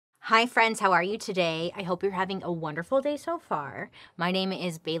Hi friends, how are you today? I hope you're having a wonderful day so far. My name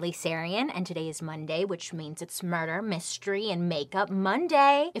is Bailey Sarian and today is Monday, which means it's Murder, Mystery, and Makeup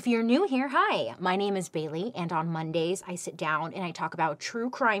Monday. If you're new here, hi, my name is Bailey and on Mondays I sit down and I talk about a true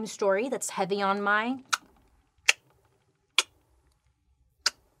crime story that's heavy on my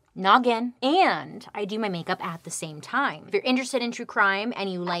noggin, and I do my makeup at the same time. If you're interested in true crime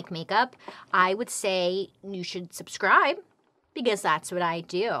and you like makeup, I would say you should subscribe, because that's what I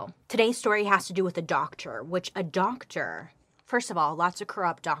do. Today's story has to do with a doctor, first of all, lots of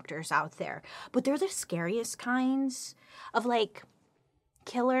corrupt doctors out there, but they're the scariest kinds of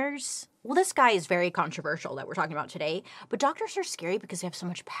killers. Well, this guy is very controversial that we're talking about today, but doctors are scary because they have so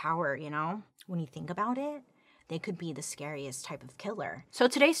much power, When you think about it, they could be the scariest type of killer. So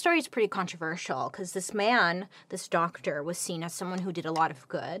today's story is pretty controversial because this doctor, was seen as someone who did a lot of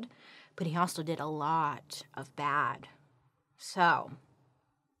good, but he also did a lot of bad. So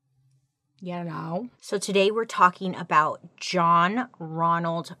today we're talking about John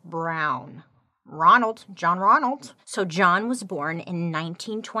Ronald Brown. John Ronald. So John was born in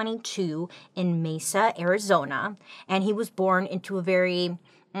 1922 in Mesa, Arizona, and he was born into a very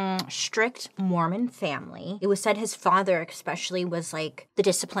strict Mormon family. It was said his father especially was the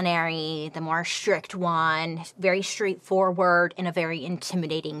disciplinary, the more strict one, very straightforward, and a very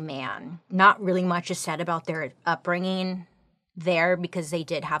intimidating man. Not really much is said about their upbringing there because they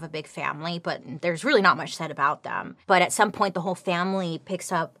did have a big family, but there's really not much said about them. But at some point, the whole family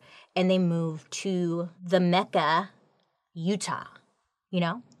picks up and they move to the Mecca, Utah.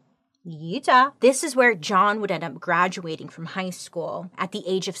 Utah. This is where John would end up graduating from high school. At the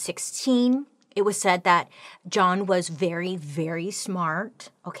age of 16, it was said that John was very, very smart.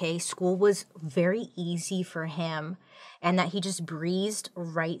 Okay, school was very easy for him, and that he just breezed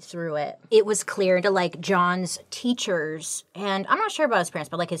right through it. It was clear to John's teachers, and I'm not sure about his parents,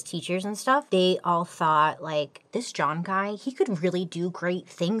 but his teachers and stuff, they all thought this John guy, he could really do great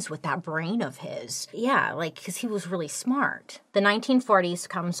things with that brain of his. Yeah, because he was really smart. The 1940s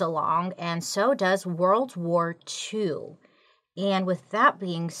comes along, and so does World War II. And with that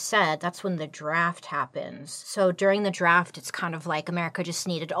being said, that's when the draft happens. So during the draft, it's kind of America just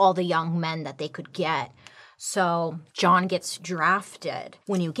needed all the young men that they could get. So John gets drafted.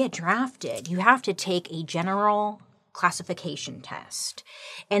 When you get drafted, you have to take a general classification test.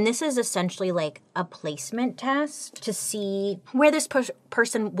 And this is essentially a placement test to see where this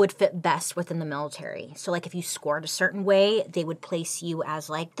person would fit best within the military. So if you scored a certain way, they would place you as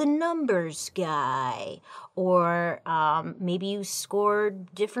the numbers guy. Or maybe you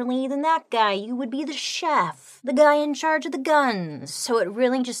scored differently than that guy. You would be the chef, the guy in charge of the guns. So it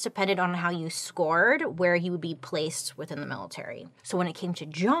really just depended on how you scored, where he would be placed within the military. So when it came to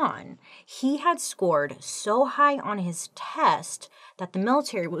John, he had scored so high on his test that the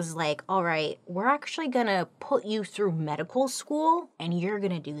military was all right, we're actually going to put you through medical school, and you're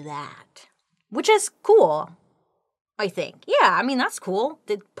going to do that. Which is cool, I think. Yeah, that's cool.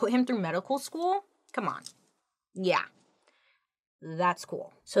 They put him through medical school? Come on. Yeah, that's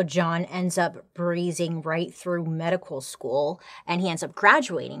cool. So John ends up breezing right through medical school, and he ends up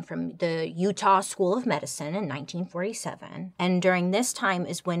graduating from the Utah School of Medicine in 1947. And during this time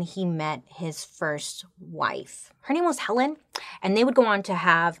is when he met his first wife. Her name was Helen, and they would go on to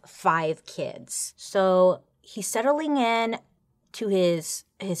have 5 kids. So he's settling in to his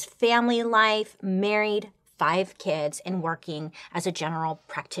family life, married, 5 kids, and working as a general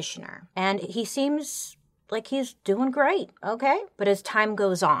practitioner. And he seems he's doing great, okay? But as time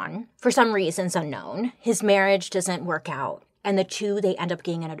goes on, for some reasons unknown, his marriage doesn't work out. And the two, they end up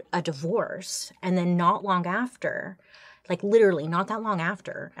getting a divorce. And then not long after, literally not that long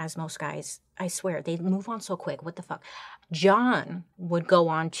after, as most guys, I swear, they move on so quick. What the fuck? John would go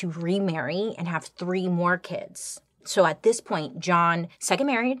on to remarry and have 3 more kids. So at this point, John, second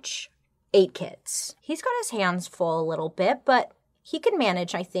marriage, 8 kids. He's got his hands full a little bit, but he can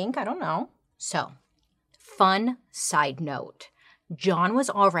manage, I think. I don't know. So, fun side note. John was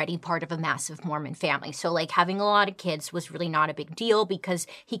already part of a massive Mormon family. So having a lot of kids was really not a big deal because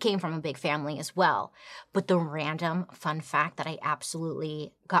he came from a big family as well. But the random fun fact that I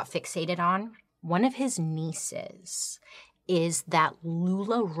absolutely got fixated on, one of his nieces is that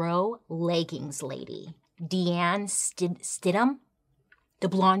LuLaRoe leggings lady, Deanne Stidham, the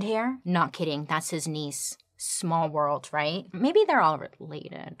blonde hair. Not kidding, that's his niece. Small world, right? Maybe they're all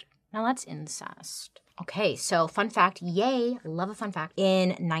related. Now that's incest. Okay, so fun fact, yay, love a fun fact. In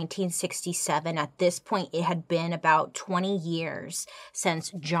 1967, at this point, it had been about 20 years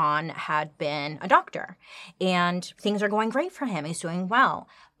since John had been a doctor. And things are going great for him. He's doing well.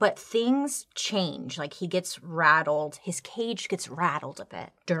 But things change. Like, he gets rattled. His cage gets rattled a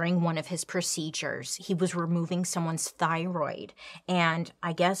bit during one of his procedures. He was removing someone's thyroid. And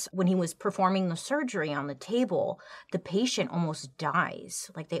I guess when he was performing the surgery on the table, the patient almost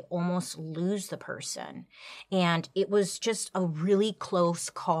dies. Like, they almost lose the person. And it was just a really close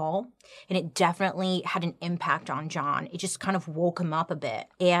call. And it definitely had an impact on John. It just kind of woke him up a bit.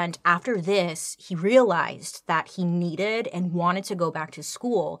 And after this, he realized that he needed and wanted to go back to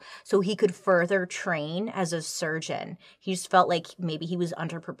school so he could further train as a surgeon. He just felt like maybe he was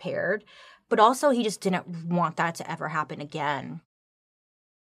underprepared, but also he just didn't want that to ever happen again.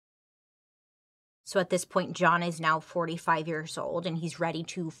 So at this point, John is now 45 years old, and he's ready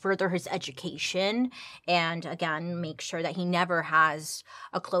to further his education and, again, make sure that he never has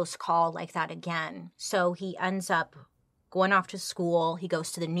a close call like that again. So he ends up going off to school. He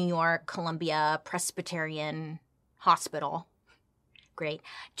goes to the New York Columbia Presbyterian Hospital. Great.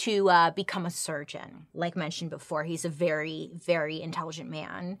 To become a surgeon. Like mentioned before, he's a very, very intelligent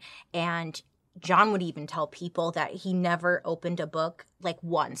man. And John would even tell people that he never opened a book like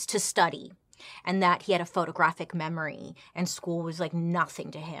once to study, and that he had a photographic memory and school was like nothing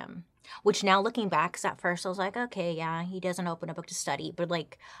to him. Which now looking back, because at first I was like, okay, yeah, he doesn't open a book to study. But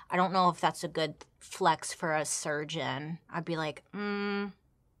like, I don't know if that's a good flex for a surgeon. I'd be like,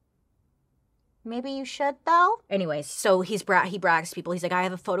 maybe you should, though. Anyways, so he brags to people. He's like, I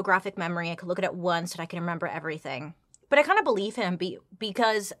have a photographic memory. I could look at it once and I can remember everything. But I kind of believe him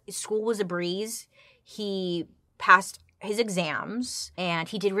because school was a breeze. He passed his exams and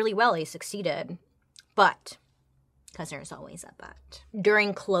he did really well. He succeeded. But, because there's always a but,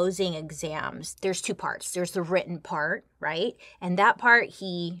 during closing exams, there's two parts. There's the written part, right? And that part,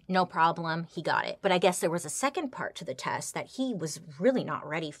 no problem, he got it. But I guess there was a second part to the test that he was really not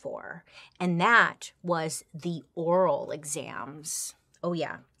ready for. And that was the oral exams. Oh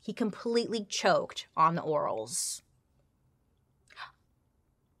yeah, he completely choked on the orals.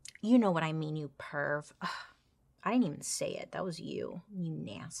 You know what I mean, you perv. Ugh. I didn't even say it. That was you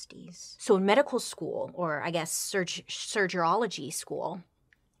nasties. So in medical school, or I guess surgery school,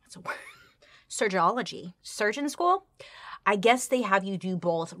 that's a word, surgeon school, I guess they have you do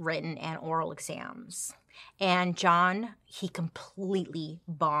both written and oral exams. And John, he completely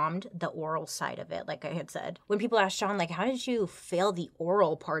bombed the oral side of it, like I had said. When people ask John, like, how did you fail the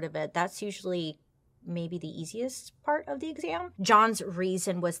oral part of it? That's usually maybe the easiest part of the exam. John's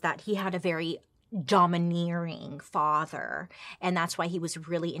reason was that he had a very domineering father, and that's why he was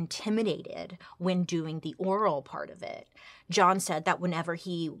really intimidated when doing the oral part of it. John said that whenever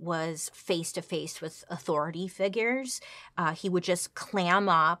he was face to face with authority figures, he would just clam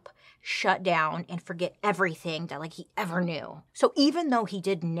up, shut down, and forget everything that like he ever knew. So even though he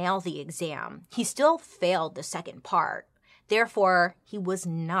did nail the exam, he still failed the second part. Therefore, he was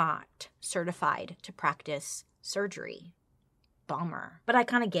not certified to practice surgery. Bummer. But I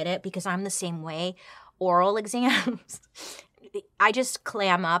kind of get it because I'm the same way. Oral exams, I just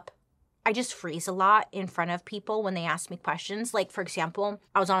clam up. I just freeze a lot in front of people when they ask me questions. Like, for example,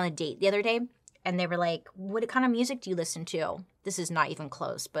 I was on a date the other day and they were like, what kind of music do you listen to? This is not even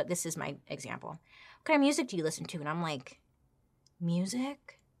close, but this is my example. What kind of music do you listen to? And I'm like,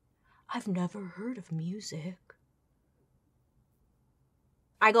 music? I've never heard of music.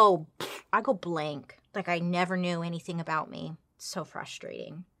 I go blank. Like I never knew anything about me. So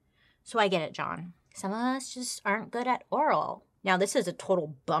frustrating. So I get it, John. Some of us just aren't good at oral. Now, this is a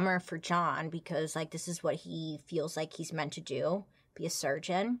total bummer for John because, like, this is what he feels like he's meant to do, be a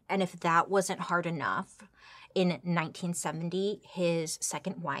surgeon. And if that wasn't hard enough, in 1970, his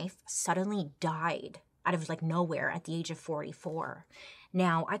second wife suddenly died out of, like, nowhere at the age of 44.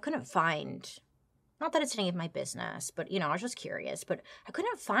 Now, I couldn't find, not that it's any of my business, but, I was just curious, but I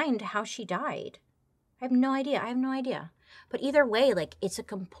couldn't find how she died. I have no idea. But either way, like, it's a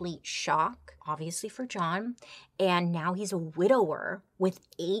complete shock, obviously, for John. And now he's a widower with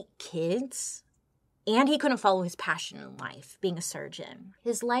 8 kids. And he couldn't follow his passion in life, being a surgeon.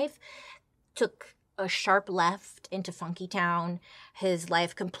 His life took a sharp left into Funky Town. His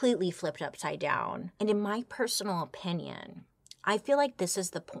life completely flipped upside down. And in my personal opinion, I feel like this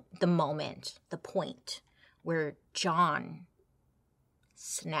is the point where John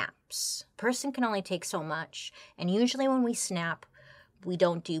snaps. A person can only take so much, and usually when we snap, we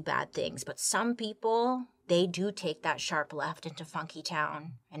don't do bad things, but some people, they do take that sharp left into Funky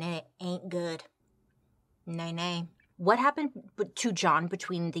Town, and it ain't good. Nay. What happened to John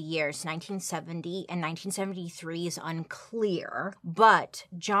between the years 1970 and 1973 is unclear, but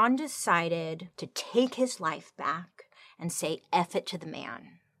John decided to take his life back and say F it to the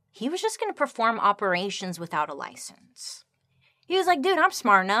man. He was just going to perform operations without a license. He was like, dude, I'm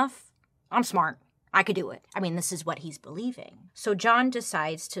smart enough. I'm smart. I could do it. I mean, this is what he's believing. So John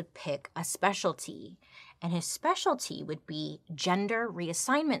decides to pick a specialty, and his specialty would be gender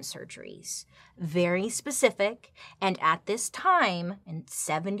reassignment surgeries. Very specific, and at this time, in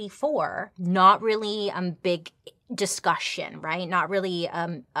 74, not really a big discussion, right? Not really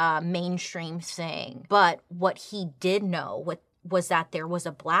a mainstream thing. But what he did know was that there was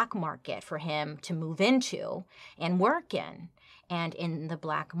a black market for him to move into and work in. And in the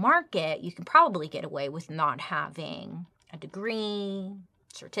black market, you can probably get away with not having a degree,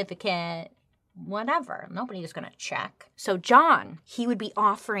 certificate, whatever. Nobody's going to check. So John, he would be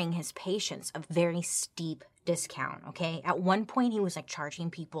offering his patients a very steep discount, okay? At one point, he was like charging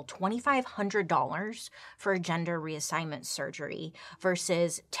people $2,500 for a gender reassignment surgery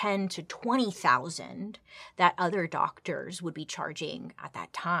versus $10,000 to $20,000 that other doctors would be charging at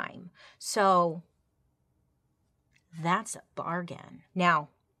that time. So that's a bargain. Now,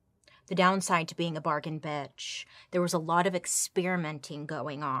 the downside to being a bargain bitch, there was a lot of experimenting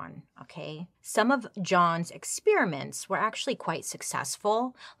going on, okay? Some of John's experiments were actually quite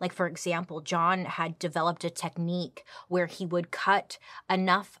successful. Like, for example, John had developed a technique where he would cut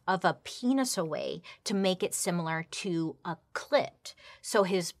enough of a penis away to make it similar to a clit. So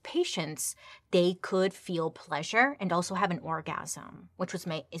his patients, they could feel pleasure and also have an orgasm, which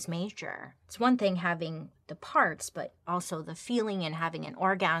is major. It's one thing having the parts, but also the feeling and having an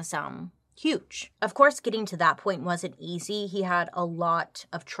orgasm, huge. Of course, getting to that point wasn't easy. He had a lot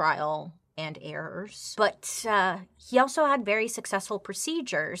of trial and errors, but he also had very successful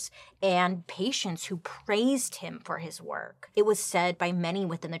procedures and patients who praised him for his work. It was said by many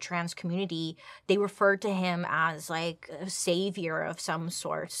within the trans community, they referred to him as like a savior of some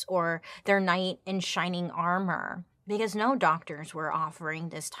sorts or their knight in shining armor, because no doctors were offering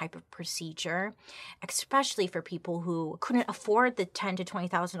this type of procedure, especially for people who couldn't afford the $10,000 to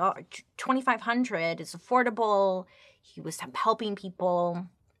 $20,000. $2,500 is affordable. He was helping people,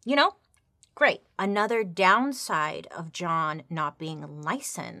 you know? Great. Another downside of John not being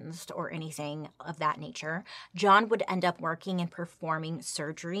licensed or anything of that nature, John would end up working and performing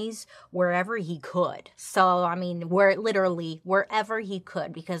surgeries wherever he could. So, I mean, literally wherever he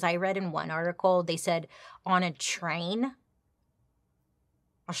could, because I read in one article, they said on a train. I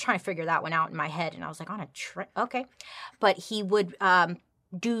was trying to figure that one out in my head, and I was like, on a train? Okay. But he would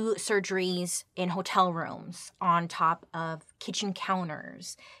do surgeries in hotel rooms, on top of kitchen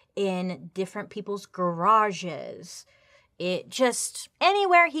counters, in different people's garages. It just,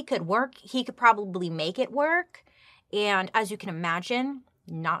 anywhere he could work, he could probably make it work. And as you can imagine,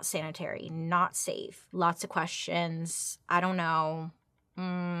 not sanitary, not safe. Lots of questions. I don't know.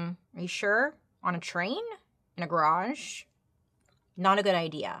 Are you sure? On a train? In a garage? Not a good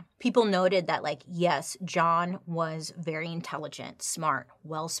idea. People noted that, like, yes, John was very intelligent, smart,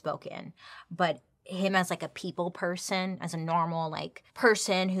 well-spoken, but him as like a people person, as a normal like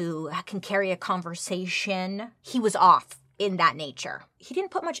person who can carry a conversation, he was off in that nature. He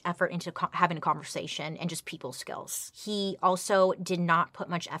didn't put much effort into having a conversation and just people skills. He also did not put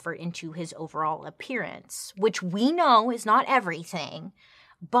much effort into his overall appearance, which we know is not everything,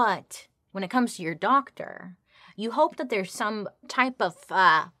 but when it comes to your doctor, you hope that there's some type of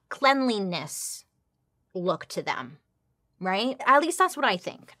cleanliness look to them. Right? At least that's what I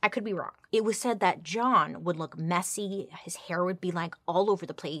think. I could be wrong. It was said that John would look messy. His hair would be like all over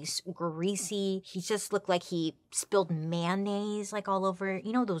the place, greasy. He just looked like he spilled mayonnaise like all over.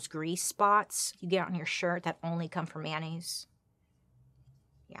 You know those grease spots you get on your shirt that only come from mayonnaise?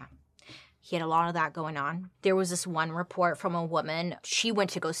 Yeah. He had a lot of that going on. There was this one report from a woman. She went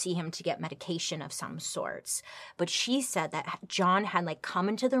to go see him to get medication of some sorts. But she said that John had like come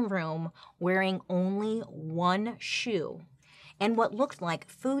into the room wearing only one shoe and what looked like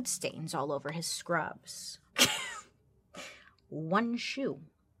food stains all over his scrubs. One shoe.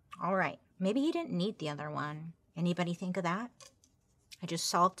 All right. Maybe he didn't need the other one. Anybody think of that? I just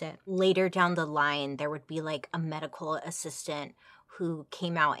solved it. Later down the line, there would be like a medical assistant who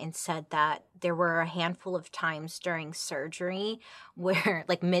came out and said that there were a handful of times during surgery where,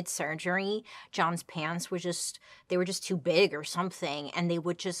 like mid-surgery, John's pants were just too big or something, and they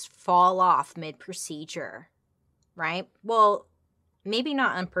would just fall off mid-procedure, right? Well, maybe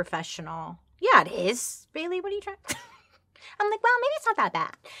not unprofessional. Yeah, it is. Bailey, what are you trying? I'm like, well, maybe it's not that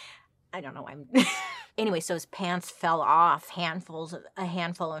bad. I don't know. Anyway, so his pants fell off a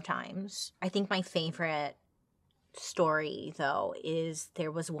handful of times. I think my favorite story, though, is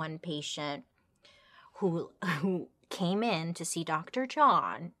there was one patient who came in to see Dr.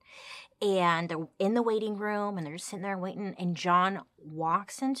 John, and they're in the waiting room, and they're just sitting there waiting, and John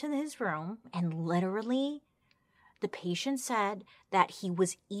walks into his room, and literally The patient said that he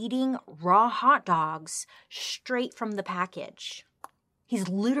was eating raw hot dogs straight from the package. He's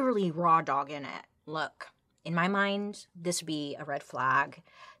literally raw dogging it. Look, in my mind, this would be a red flag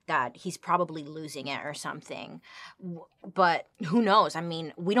that he's probably losing it or something. But who knows? I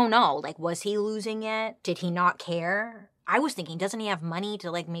mean, we don't know. Like, was he losing it? Did he not care? I was thinking, doesn't he have money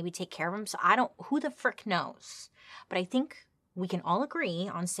to, like, maybe take care of him? So who the frick knows? But I think we can all agree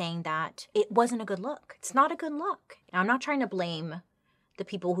on saying that it wasn't a good look. It's not a good look. Now, I'm not trying to blame the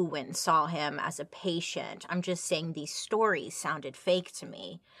people who went and saw him as a patient. I'm just saying these stories sounded fake to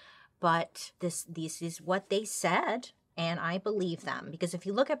me. But this is what they said, and I believe them. Because if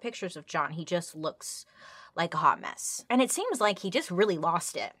you look at pictures of John, he just looks like a hot mess. And it seems like he just really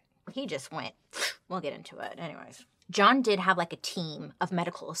lost it. He just went, we'll get into it. Anyways. John did have like a team of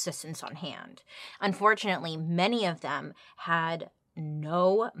medical assistants on hand. Unfortunately, many of them had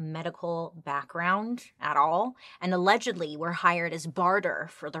no medical background at all and allegedly were hired as barter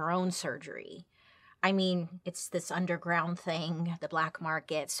for their own surgery. I mean, it's this underground thing, the black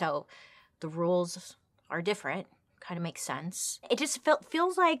market, so the rules are different. Kind of makes sense. It just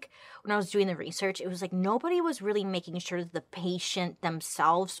feels like when I was doing the research, it was like nobody was really making sure that the patient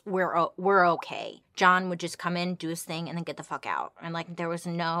themselves were okay. John would just come in, do his thing, and then get the fuck out. And like there was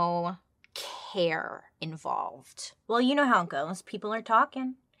no care involved. Well, you know how it goes. People are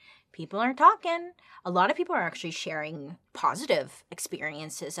talking. People are talking. A lot of people are actually sharing positive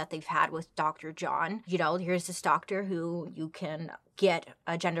experiences that they've had with Dr. John. You know, here's this doctor who you can get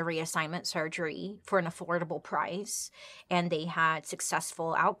a gender reassignment surgery for an affordable price, and they had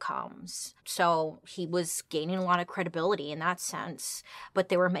successful outcomes. So he was gaining a lot of credibility in that sense. But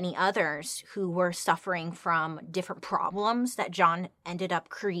there were many others who were suffering from different problems that John ended up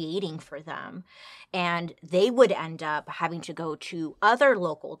creating for them. And they would end up having to go to other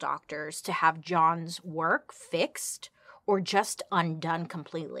local doctors to have John's work fixed or just undone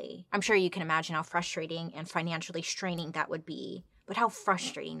completely. I'm sure you can imagine how frustrating and financially straining that would be. But how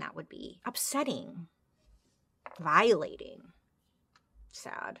frustrating that would be. Upsetting. Violating.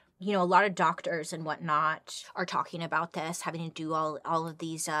 Sad. You know, a lot of doctors and whatnot are talking about this, having to do all of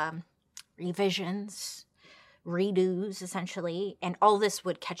these revisions, redos, essentially. And all this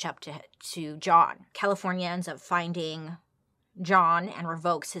would catch up to John. California ends up finding John and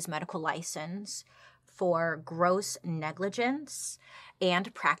revokes his medical license for gross negligence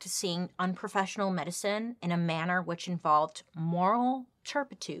and practicing unprofessional medicine in a manner which involved moral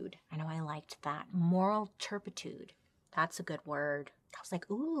turpitude. I know I liked that. Moral turpitude. That's a good word. I was like,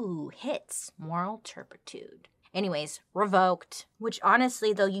 ooh, hits. Moral turpitude. Anyways, revoked. Which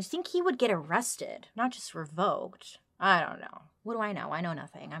honestly, though, you think he would get arrested. Not just revoked. I don't know. What do I know? I know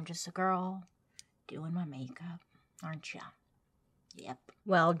nothing. I'm just a girl doing my makeup. Aren't ya? Yep.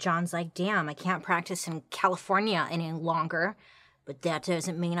 Well, John's like, damn, I can't practice in California any longer. But that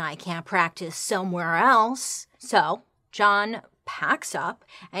doesn't mean I can't practice somewhere else. So John packs up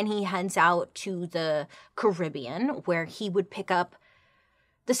and he heads out to the Caribbean where he would pick up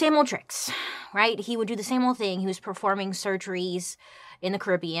the same old tricks, right? He would do the same old thing. He was performing surgeries in the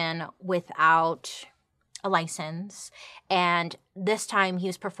Caribbean without a license. And this time he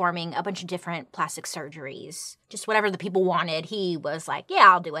was performing a bunch of different plastic surgeries. Just whatever the people wanted, he was like, yeah,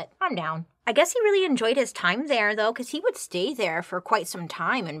 I'll do it. I'm down. I guess he really enjoyed his time there, though, because he would stay there for quite some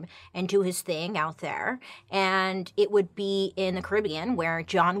time and do his thing out there. And it would be in the Caribbean where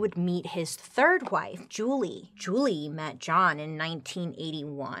John would meet his third wife, Julie. Julie met John in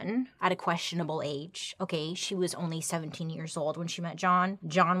 1981 at a questionable age. Okay, she was only 17 years old when she met John.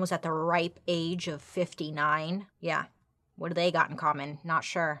 John was at the ripe age of 59. Yeah. What do they got in common? Not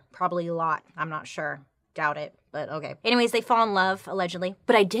sure. Probably a lot. I'm not sure. Doubt it, but okay. Anyways, they fall in love, allegedly.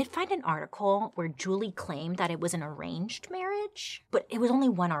 But I did find an article where Julie claimed that it was an arranged marriage, but it was only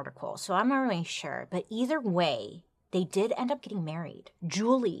one article, so I'm not really sure. But either way, they did end up getting married.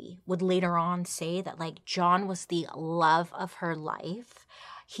 Julie would later on say that, like, John was the love of her life.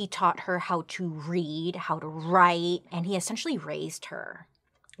 He taught her how to read, how to write, and he essentially raised her.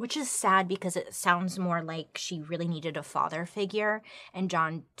 Which is sad because it sounds more like she really needed a father figure, and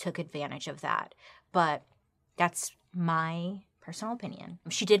John took advantage of that. But that's my personal opinion.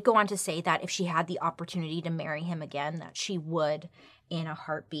 She did go on to say that if she had the opportunity to marry him again, that she would in a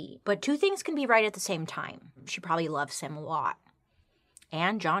heartbeat. But two things can be right at the same time. She probably loves him a lot.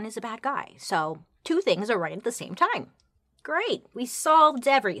 And John is a bad guy. So two things are right at the same time. Great. We solved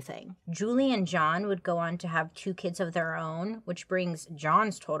everything. Julie and John would go on to have 2 kids of their own, which brings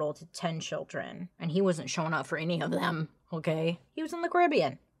John's total to 10 children. And he wasn't showing up for any of them, okay? He was in the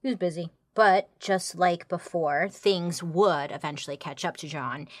Caribbean. He was busy. But just like before, things would eventually catch up to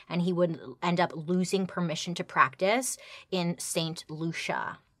John, and he would end up losing permission to practice in St.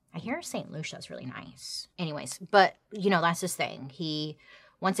 Lucia. I hear St. Lucia is really nice. Anyways, but, that's his thing. He,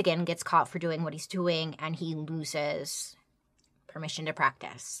 once again, gets caught for doing what he's doing, and he loses permission to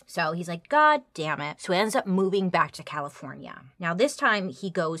practice. So he's like, God damn it. So he ends up moving back to California. Now, this time, he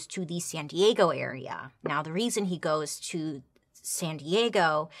goes to the San Diego area. Now, the reason he goes to San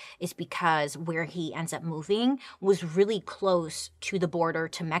Diego is because where he ends up moving was really close to the border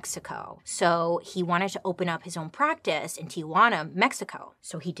to Mexico. So he wanted to open up his own practice in Tijuana, Mexico.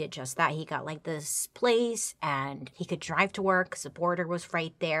 So he did just that. He got like this place and he could drive to work because the border was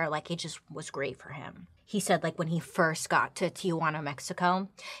right there. Like it just was great for him. He said like when he first got to Tijuana, Mexico,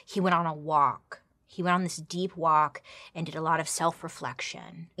 he went on a walk. He went on this deep walk and did a lot of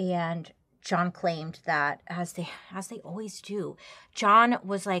self-reflection. And John claimed that, as they always do, John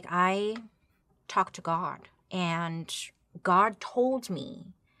was like, I talked to God, and God told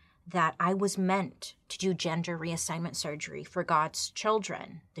me that I was meant to do gender reassignment surgery for God's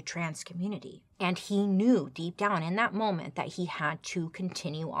children, the trans community. And he knew deep down in that moment that he had to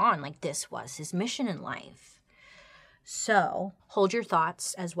continue on, like this was his mission in life. So hold your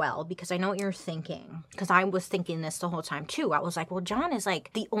thoughts as well, because I know what you're thinking, because I was thinking this the whole time too. I was like, well, John is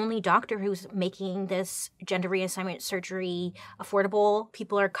like the only doctor who's making this gender reassignment surgery affordable.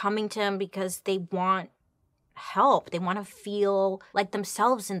 People are coming to him because they want help. They want to feel like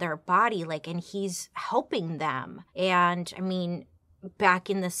themselves in their body, like, and he's helping them. And I mean, back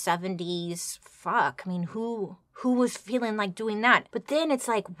in the 70s, who was feeling like doing that? But then it's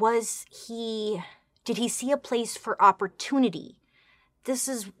like, did he see a place for opportunity? This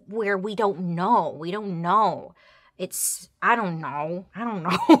is where we don't know. We don't know. I don't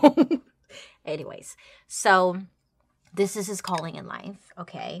know. Anyways, so this is his calling in life.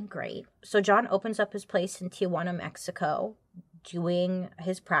 Okay, great. So John opens up his place in Tijuana, Mexico, doing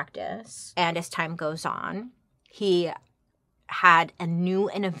his practice. And as time goes on, he had a new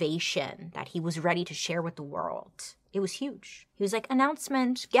innovation that he was ready to share with the world. It was huge. He was like,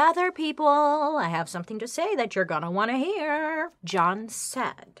 announcement, gather people. I have something to say that you're going to want to hear. John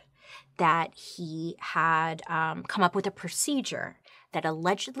said that he had come up with a procedure that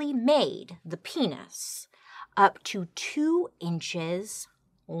allegedly made the penis up to 2 inches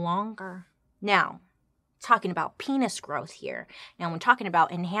longer. Now, talking about penis growth here. Now, when talking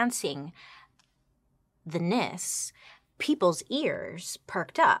about enhancing the ness, people's ears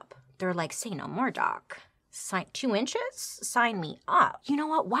perked up. They're like, say no more, doc. 2 inches? Sign me up. You know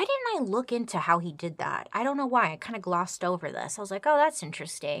what? Why didn't I look into how he did that? I don't know why. I kind of glossed over this. I was like, oh, that's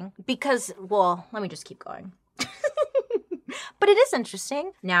interesting. Because, well, let me just keep going. But it is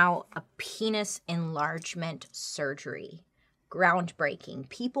interesting. Now, a penis enlargement surgery. Groundbreaking.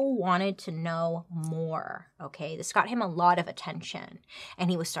 People wanted to know more, okay? This got him a lot of attention, and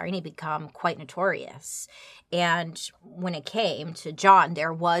he was starting to become quite notorious. And when it came to John,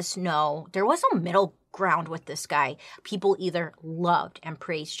 there was no middle ground with this guy. People either loved and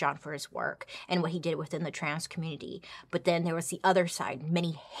praised John for his work and what he did within the trans community. But then there was the other side.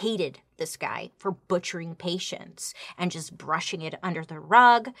 Many hated this guy for butchering patients and just brushing it under the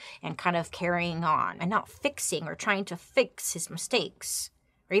rug and kind of carrying on and not fixing or trying to fix his mistakes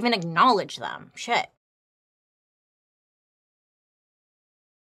or even acknowledge them. Shit.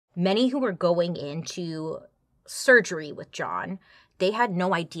 Many who were going into surgery with John, they had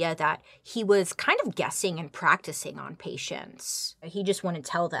no idea that he was kind of guessing and practicing on patients. He just wouldn't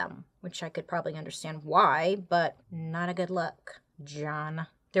tell them, which I could probably understand why, but not a good look, John.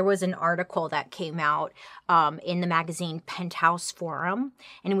 There was an article that came out in the magazine Penthouse Forum,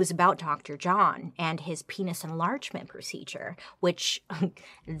 and it was about Dr. John and his penis enlargement procedure, which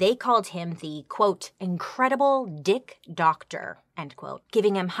they called him the, quote, incredible dick doctor, end quote,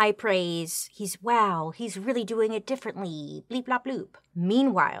 giving him high praise. He's really doing it differently, bleep, blop, bloop.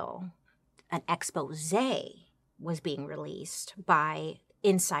 Meanwhile, an expose was being released by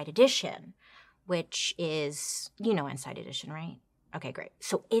Inside Edition, which is, you know Inside Edition, right? Okay, great.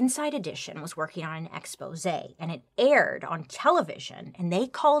 So Inside Edition was working on an expose, and it aired on television, and they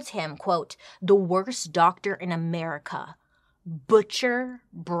called him, quote, the worst doctor in America, Butcher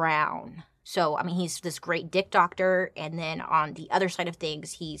Brown. So, I mean, he's this great dick doctor, and then on the other side of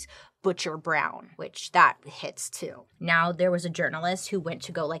things, he's Butcher Brown, which that hits too. Now, there was a journalist who went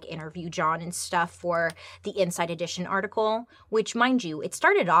to go interview John and stuff for the Inside Edition article, which, mind you, it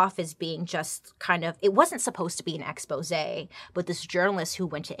started off as being just kind of, it wasn't supposed to be an expose, but this journalist who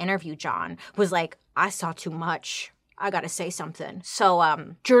went to interview John was like, I saw too much. I gotta say something.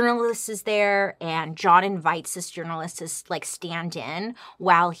 So, journalist is there, and John invites this journalist to like stand in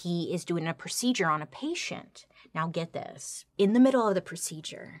while he is doing a procedure on a patient. Now get this. In the middle of the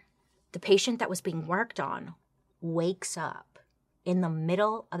procedure, the patient that was being worked on wakes up. In the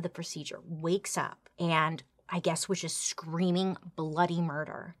middle of the procedure, wakes up, and I guess was just screaming bloody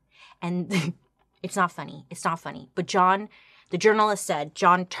murder. And it's not funny. It's not funny. But John, the journalist said,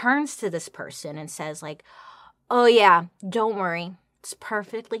 John turns to this person and says like, oh yeah, don't worry. It's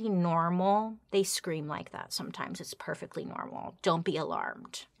perfectly normal. They scream like that sometimes. It's perfectly normal. Don't be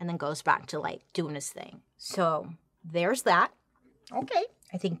alarmed. And then goes back to like doing his thing. So there's that. Okay.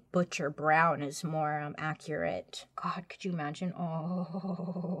 I think Butcher Brown is more accurate. God, could you imagine?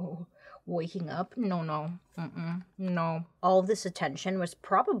 Oh, waking up? No. No. All of this attention was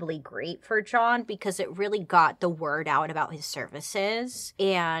probably great for John because it really got the word out about his services.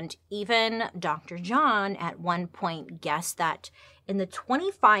 And even Dr. John at one point guessed that in the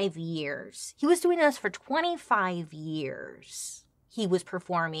 25 years, he was doing this for 25 years, he was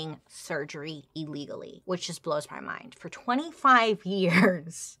performing surgery illegally, which just blows my mind. For 25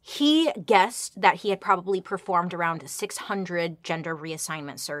 years, he guessed that he had probably performed around 600 gender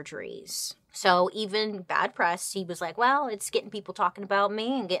reassignment surgeries. So even bad press, he was like, well, it's getting people talking about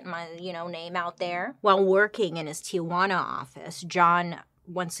me and getting my, name out there. While working in his Tijuana office, John,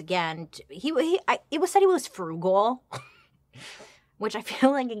 once again, it was said he was frugal. Which I feel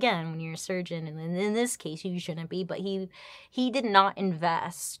like, again, when you're a surgeon, and in this case, you shouldn't be, but he did not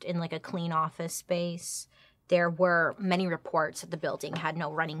invest in like a clean office space. There were many reports that the building had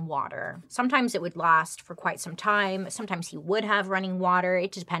no running water. Sometimes it would last for quite some time. Sometimes he would have running water.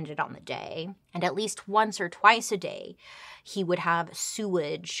 It depended on the day. And at least once or twice a day, he would have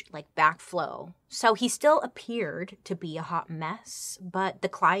sewage, like backflow. So he still appeared to be a hot mess, but the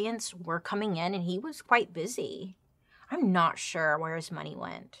clients were coming in and he was quite busy. I'm not sure where his money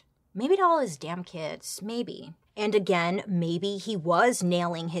went. Maybe to all his damn kids. Maybe. And again, maybe he was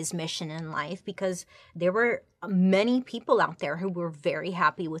nailing his mission in life because there were many people out there who were very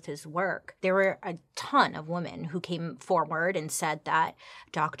happy with his work. There were a ton of women who came forward and said that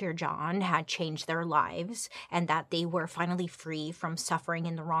Dr. John had changed their lives and that they were finally free from suffering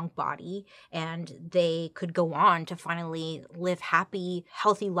in the wrong body and they could go on to finally live happy,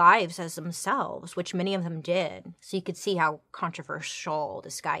 healthy lives as themselves, which many of them did. So you could see how controversial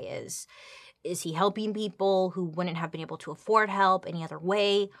this guy is. Is he helping people who wouldn't have been able to afford help any other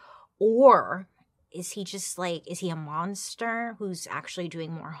way? Or is he just like, is he a monster who's actually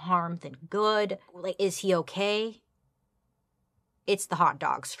doing more harm than good? Like, is he okay? It's the hot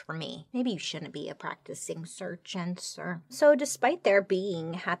dogs for me. Maybe you shouldn't be a practicing surgeon, sir. So despite there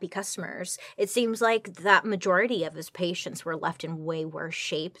being happy customers, it seems like that majority of his patients were left in way worse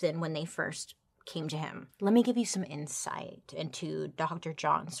shape than when they first came to him. Let me give you some insight into Dr.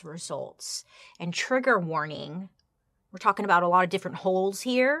 John's results. And trigger warning, we're talking about a lot of different holes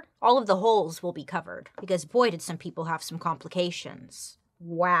here. All of the holes will be covered because boy, did some people have some complications.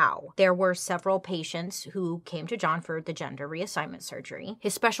 Wow. There were several patients who came to John for the gender reassignment surgery.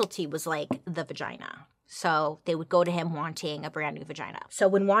 His specialty was like the vagina. So they would go to him wanting a brand new vagina. So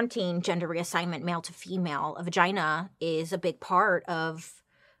when wanting gender reassignment male to female, a vagina is a big part of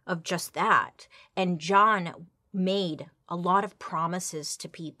just that. And John made a lot of promises to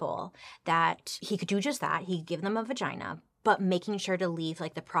people that he could do just that. He could give them a vagina, but making sure to leave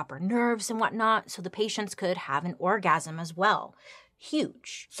like the proper nerves and whatnot so the patients could have an orgasm as well.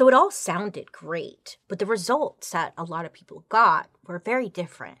 Huge. So it all sounded great, but the results that a lot of people got were very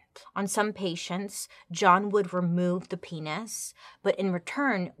different. On some patients, John would remove the penis, but in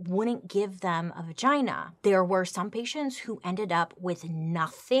return wouldn't give them a vagina. There were some patients who ended up with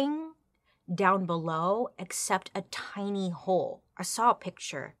nothing down below except a tiny hole. I saw a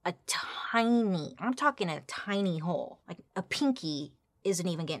picture, I'm talking a tiny hole. Like a pinky isn't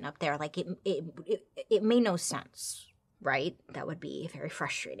even getting up there. Like it made no sense. Right? That would be very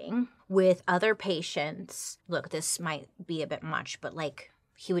frustrating. With other patients, look, this might be a bit much, but like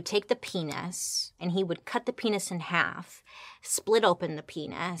he would take the penis and he would cut the penis in half, split open the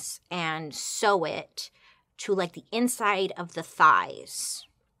penis and sew it to like the inside of the thighs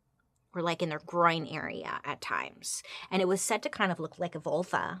or like in their groin area at times. And it was said to kind of look like a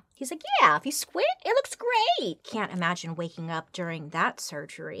vulva. He's like, yeah, if you squint, it looks great. Can't imagine waking up during that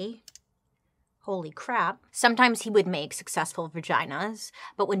surgery. Holy crap. Sometimes he would make successful vaginas,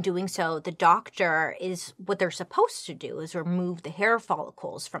 but when doing so, the doctor is what they're supposed to do is remove the hair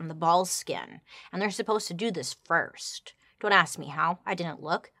follicles from the ball skin. And they're supposed to do this first. Don't ask me how. I didn't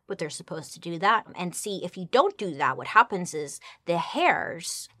look, but they're supposed to do that. And see, if you don't do that, what happens is the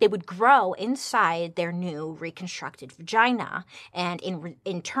hairs, they would grow inside their new reconstructed vagina and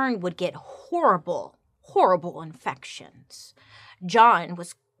in turn would get horrible infections. John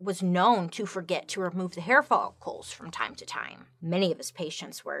was known to forget to remove the hair follicles from time to time. Many of his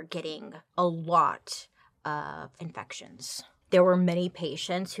patients were getting a lot of infections. There were many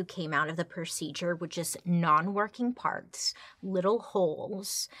patients who came out of the procedure with just non-working parts, little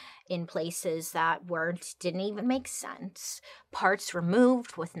holes in places that didn't even make sense, parts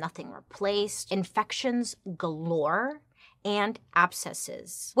removed with nothing replaced, infections galore, and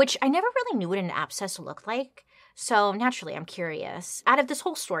abscesses, which I never really knew what an abscess looked like. So naturally, I'm curious. Out of this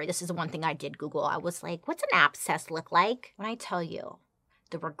whole story, this is the one thing I did Google. I was like, what's an abscess look like? When I tell you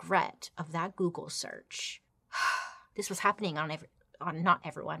the regret of that Google search, this was happening on not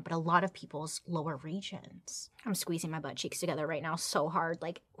everyone, but a lot of people's lower regions. I'm squeezing my butt cheeks together right now so hard.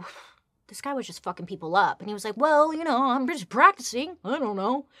 Like, this guy was just fucking people up. And he was like, well, I'm just practicing. I don't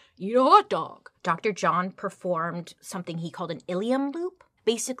know. Eat a hot dog. Dr. John performed something he called an ilium loop.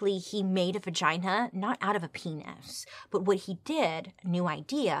 Basically, he made a vagina not out of a penis. But what he did, new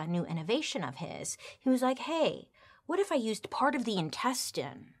idea, new innovation of his, he was like, hey, what if I used part of the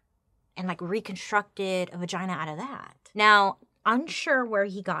intestine and reconstructed a vagina out of that? Now, unsure where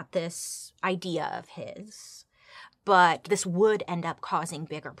he got this idea of his, but this would end up causing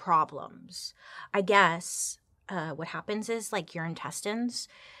bigger problems. I guess what happens is your intestines,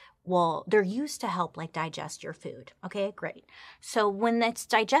 well, they're used to help digest your food. Okay, great. So when it's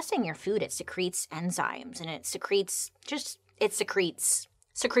digesting your food, it secretes enzymes and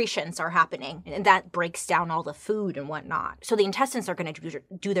secretions are happening, and that breaks down all the food and whatnot. So the intestines are going to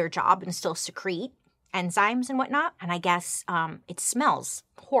do their job and still secrete enzymes and whatnot. And I guess it smells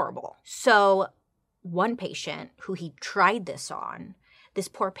horrible. So one patient who he tried this on, this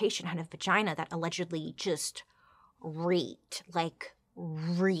poor patient had a vagina that allegedly just reeked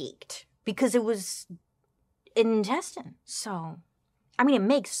because it was an intestine. So, I mean, it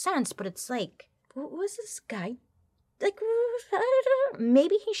makes sense, but it's what was this guy?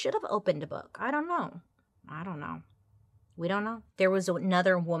 Maybe he should have opened a book. I don't know. We don't know. There was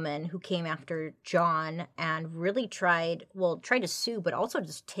another woman who came after John and really tried to sue, but also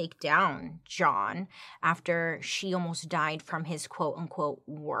just take down John after she almost died from his quote unquote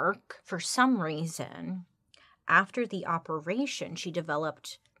work. For some reason, after the operation, she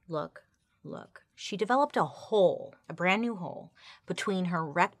developed, she developed a brand new hole between her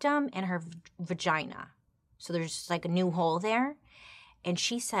rectum and her vagina. So there's a new hole there. And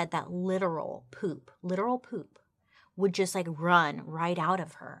she said that literal poop would just run right out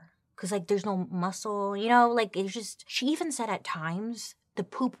of her. Because there's no muscle, it's just, she even said at times the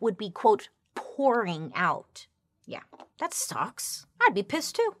poop would be, quote, pouring out. Yeah, that sucks. I'd be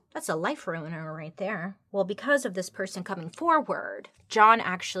pissed too. That's a life ruiner right there. Well, because of this person coming forward, John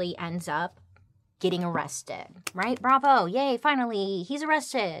actually ends up getting arrested, right? Bravo, yay, finally, he's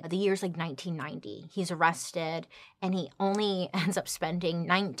arrested. The year's 1990. He's arrested, and he only ends up spending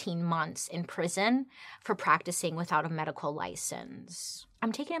 19 months in prison for practicing without a medical license.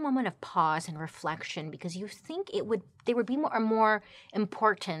 I'm taking a moment of pause and reflection because you think there would be more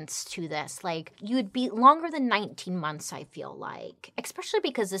importance to this. You would be longer than 19 months, I feel like. Especially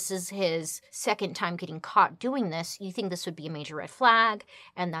because this is his second time getting caught doing this. You think this would be a major red flag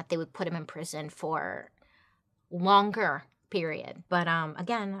and that they would put him in prison for longer period. But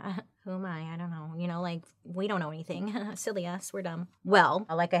again, who am I? I don't know. We don't know anything. Silly us. We're dumb. Well,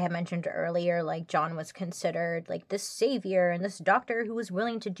 like I had mentioned earlier, John was considered this savior and this doctor who was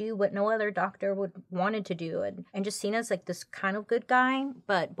willing to do what no other doctor wanted to do and just seen as this kind of good guy.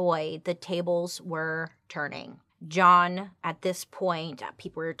 But boy, the tables were turning. John, at this point,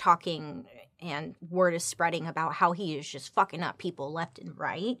 people were talking and word is spreading about how he is just fucking up people left and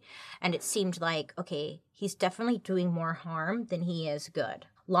right. And it seemed okay, he's definitely doing more harm than he is good.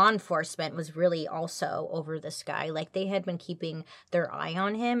 Law enforcement was really also over this guy. They had been keeping their eye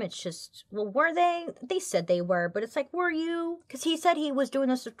on him. It's just, were they? They said they were, but it's were you? Because he said he was doing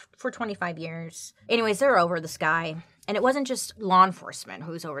this for 25 years. Anyways, they're over this guy. And it wasn't just law enforcement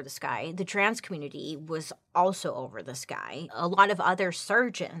who was over this guy. The trans community was also over this guy. A lot of other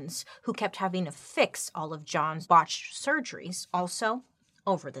surgeons who kept having to fix all of John's botched surgeries also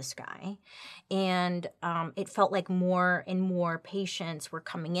over this guy. And it felt like more and more patients were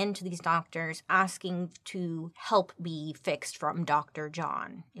coming into these doctors asking to help be fixed from Dr.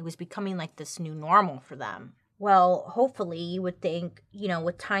 John. It was becoming this new normal for them. Well, hopefully you would think,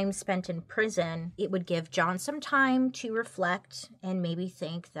 with time spent in prison, it would give John some time to reflect and maybe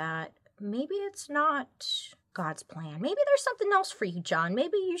think that maybe it's not God's plan. Maybe there's something else for you, John.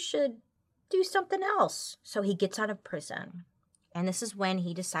 Maybe you should do something else. So he gets out of prison. And this is when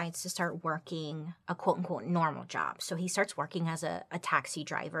he decides to start working a quote-unquote normal job. So he starts working as a taxi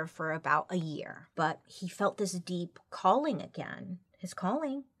driver for about a year. But he felt this deep calling again. His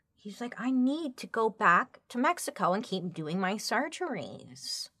calling. He's like, I need to go back to Mexico and keep doing my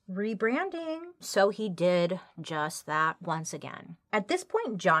surgeries. Rebranding. So he did just that once again. At this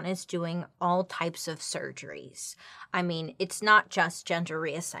point, John is doing all types of surgeries. I mean, it's not just gender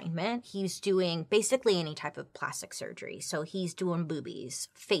reassignment. He's doing basically any type of plastic surgery. So he's doing boobies,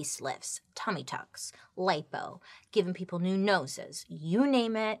 facelifts, tummy tucks, lipo, giving people new noses. You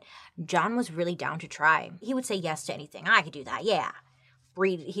name it, John was really down to try. He would say yes to anything. I could do that, yeah.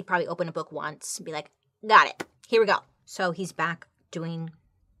 He'd probably open a book once and be like, got it, here we go. So he's back doing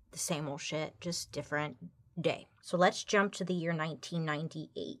the same old shit, just different day. So let's jump to the year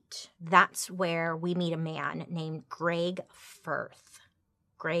 1998. That's where we meet a man named Greg Firth.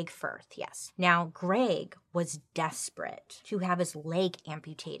 Greg Firth, yes. Now, Greg was desperate to have his leg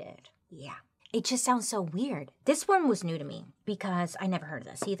amputated. Yeah. It just sounds so weird. This one was new to me because I never heard of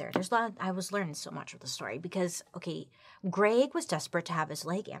this either. I was learning so much of the story because, okay, Greg was desperate to have his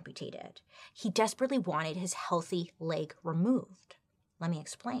leg amputated. He desperately wanted his healthy leg removed. Let me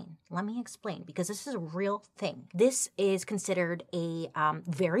explain, because this is a real thing. This is considered a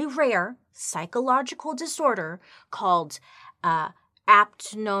very rare psychological disorder called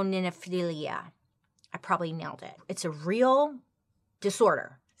aptonomophilia. I probably nailed it. It's a real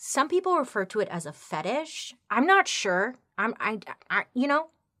disorder. Some people refer to it as a fetish. I'm not sure.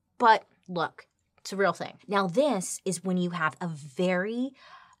 But look, it's a real thing. Now, this is when you have a very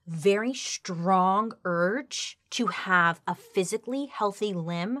strong urge to have a physically healthy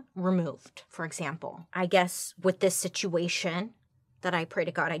limb removed. For example, I guess with this situation that I pray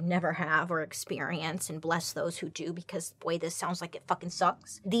to God I never have or experience, and bless those who do, because boy, this sounds like it fucking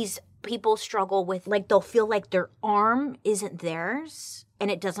sucks. These people struggle with, like, they'll feel like their arm isn't theirs and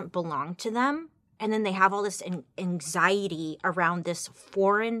it doesn't belong to them. And then they have all this anxiety around this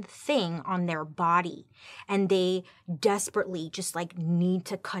foreign thing on their body. And they desperately just like need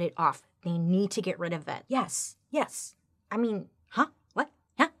to cut it off. They need to get rid of it. Yes. I mean, huh? What?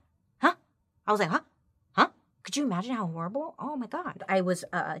 Huh? I was like, huh? Could you imagine how horrible? Oh my God. I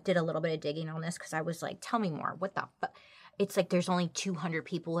did a little bit of digging on this because I was like, tell me more. What the fuck? It's like there's only 200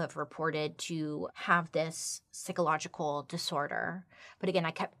 people who have reported to have this psychological disorder. But again,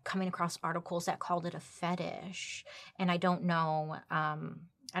 I kept coming across articles that called it a fetish. And I don't know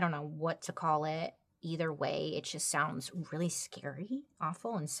what to call it. Either way, it just sounds really scary,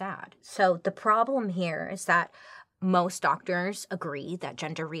 awful, and sad. So the problem here is that most doctors agree that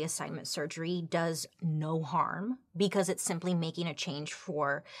gender reassignment surgery does no harm because it's simply making a change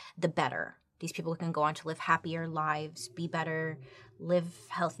for the better. These people can go on to live happier lives, be better, live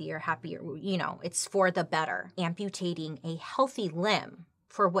healthier, happier. It's for the better. Amputating a healthy limb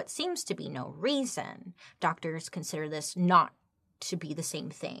for what seems to be no reason. Doctors consider this not to be the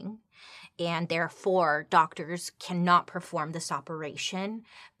same thing. And therefore, doctors cannot perform this operation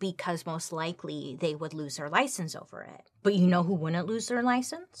because most likely they would lose their license over it. But you know who wouldn't lose their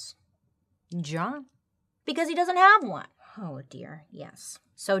license? John. Because he doesn't have one. Oh dear, yes.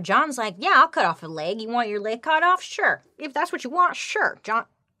 So John's like, yeah, I'll cut off a leg. You want your leg cut off? Sure. If that's what you want, sure.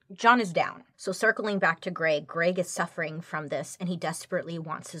 John is down. So circling back to Greg is suffering from this and he desperately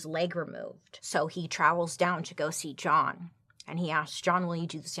wants his leg removed. So he travels down to go see John. And he asks, John, will you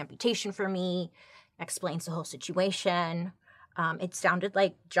do this amputation for me? Explains the whole situation. It sounded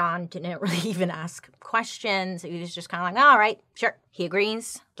like John didn't really even ask questions. He was just kind of like, all right, sure. He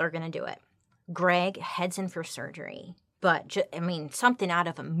agrees. They're going to do it. Greg heads in for surgery. But, something out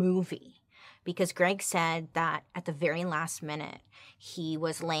of a movie. Because Greg said that at the very last minute, he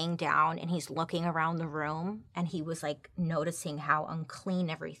was laying down and he's looking around the room and he was like noticing how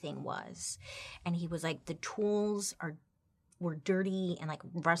unclean everything was. And he was like, the tools were dirty and like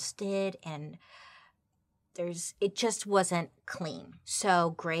rusted and it just wasn't clean.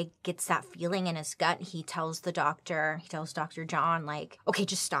 So Greg gets that feeling in his gut. He tells Dr. John, like, okay,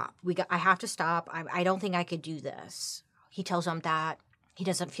 just stop. I have to stop. I don't think I could do this. He tells him that he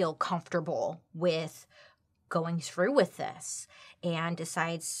doesn't feel comfortable with going through with this and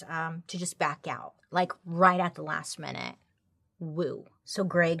decides to just back out, like right at the last minute. Woo. So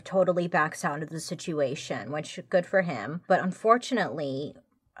Greg totally backs out of the situation, which good for him. But unfortunately,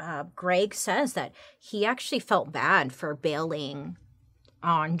 Greg says that he actually felt bad for bailing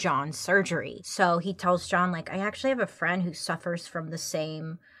on John's surgery. So he tells John, like, I actually have a friend who suffers from the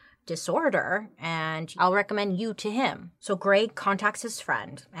same disorder, and I'll recommend you to him. So Greg contacts his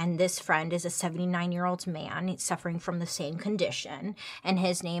friend, and this friend is a 79-year-old man. He's suffering from the same condition, and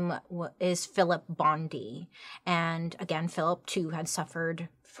his name is Philip Bondi. And again, Philip too had suffered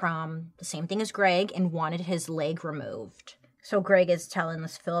from the same thing as Greg and wanted his leg removed. So Greg is telling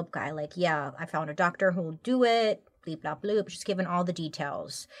this Philip guy, like, yeah, I found a doctor who will do it, bleep, blah, bloop, just giving all the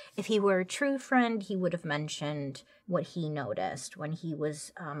details. If he were a true friend, he would have mentioned what he noticed when he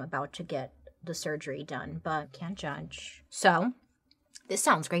was about to get the surgery done, but can't judge. So this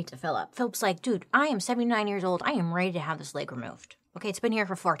sounds great to Philip. Philip's like, dude, I am 79 years old. I am ready to have this leg removed. Okay, it's been here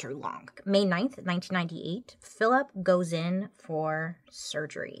for far too long. May 9th, 1998, Philip goes in for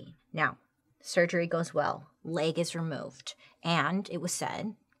surgery. Now, surgery goes well. Leg is removed. And it was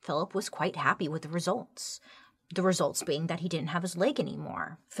said Philip was quite happy with the results. The results being that he didn't have his leg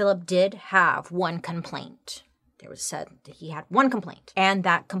anymore. Philip did have one complaint. There was said that he had one complaint. And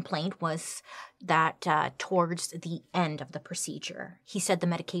that complaint was that towards the end of the procedure, he said the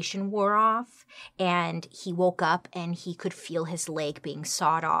medication wore off and he woke up and he could feel his leg being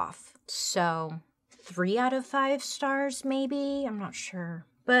sawed off. So 3 out of 5 stars, maybe? I'm not sure.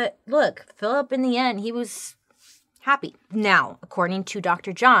 But look, Philip, in the end, he was happy. Now, according to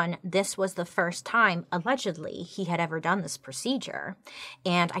Dr. John, this was the first time, allegedly, he had ever done this procedure.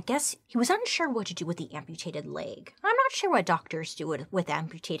 And I guess he was unsure what to do with the amputated leg. I'm not sure what doctors do with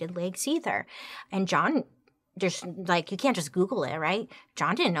amputated legs either. And John, just like, you can't just Google it, right?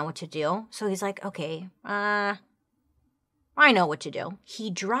 John didn't know what to do. So he's like, okay, I know what to do.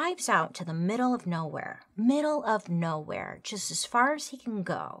 He drives out to the middle of nowhere, just as far as he can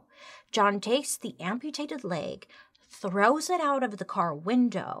go. John takes the amputated leg, throws it out of the car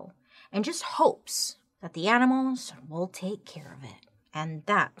window, and just hopes that the animals will take care of it. And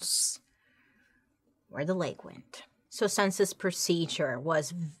that's where the leg went. So since this procedure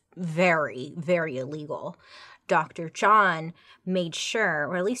was very, very illegal, Dr. John made sure,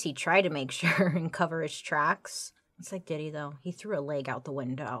 or at least he tried to make sure and cover his tracks. It's like Diddy, though. He threw a leg out the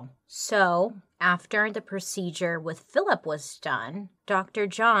window. So after the procedure with Philip was done, Dr.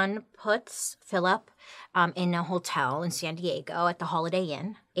 John puts Philip in a hotel in San Diego at the Holiday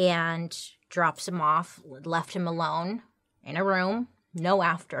Inn and drops him off, left him alone in a room, no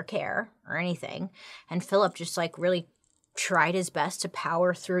aftercare or anything. And Philip just like really tried his best to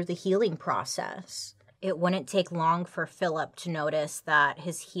power through the healing process. It wouldn't take long for Philip to notice that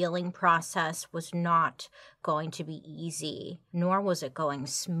his healing process was not going to be easy, nor was it going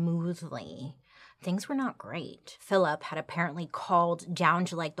smoothly. Things were not great. Philip had apparently called down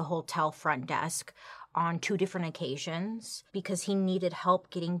to like the hotel front desk on 2 different occasions because he needed help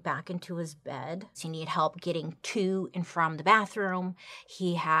getting back into his bed. He needed help getting to and from the bathroom.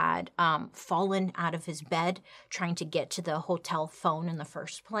 He had fallen out of his bed trying to get to the hotel phone in the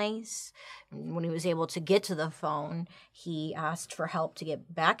first place. When he was able to get to the phone, he asked for help to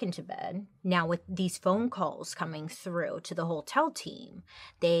get back into bed. Now, with these phone calls coming through to the hotel team,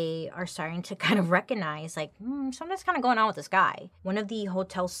 they are starting to kind of recognize, like, something's kind of going on with this guy. One of the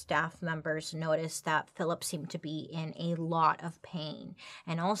hotel staff members noticed that Philip seemed to be in a lot of pain,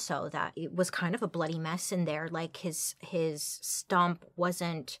 and also that it was kind of a bloody mess in there. Like his stump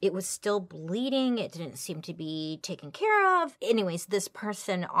it was still bleeding. It didn't seem to be taken care of. Anyways, this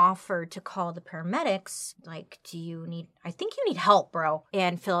person offered to call the paramedics, like, I think you need help, bro.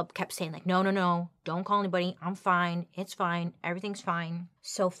 And Philip kept saying, like, no, don't call anybody. I'm fine. It's fine. Everything's fine.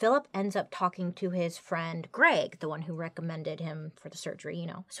 So Philip ends up talking to his friend Greg, the one who recommended him for the surgery,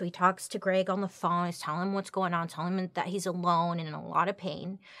 So he talks to Greg on the phone. He's telling him what's going on, telling him that he's alone and in a lot of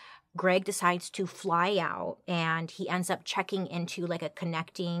pain. Greg decides to fly out, and he ends up checking into like a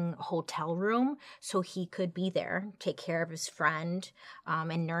connecting hotel room so he could be there, take care of his friend,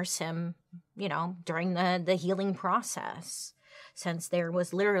 and nurse him, during the healing process, since there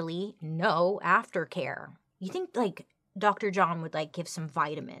was literally no aftercare. You think like Dr. John would like give some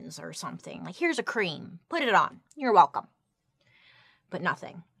vitamins or something, like, here's a cream, put it on, you're welcome. But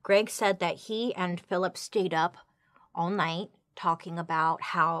nothing. Greg said that he and Philip stayed up all night talking about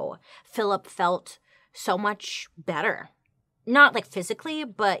how Philip felt so much better. Not like physically,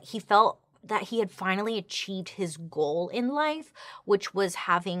 but he felt that he had finally achieved his goal in life, which was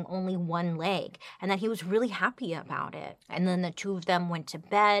having only one leg, and that he was really happy about it. And then the 2 of them went to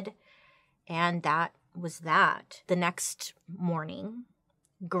bed, and that was that. The next morning,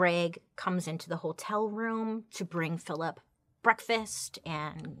 Greg comes into the hotel room to bring Philip breakfast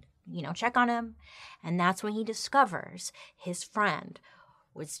and check on him. And that's when he discovers his friend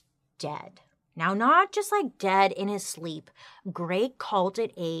was dead. Now, not just like dead in his sleep. Greg called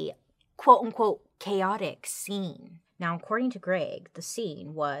it a quote-unquote chaotic scene. Now, according to Greg, the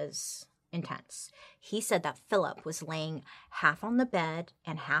scene was intense. He said that Philip was laying half on the bed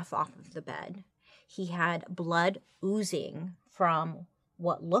and half off of the bed. He had blood oozing from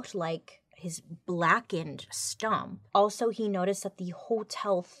what looked like his blackened stump. Also, he noticed that the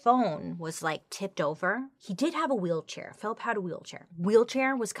hotel phone was like tipped over. He did have a wheelchair. Philip had a wheelchair.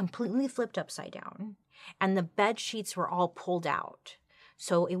 Wheelchair was completely flipped upside down, and the bed sheets were all pulled out.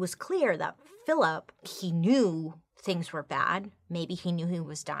 So it was clear that Philip, he knew things were bad. Maybe he knew he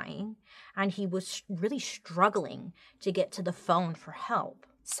was dying, and he was really struggling to get to the phone for help.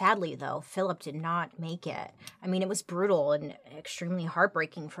 Sadly, though, Philip did not make it. I mean, it was brutal and extremely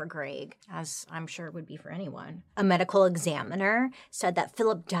heartbreaking for Greg, as I'm sure it would be for anyone. A medical examiner said that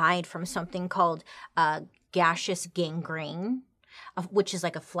Philip died from something called gaseous gangrene, which is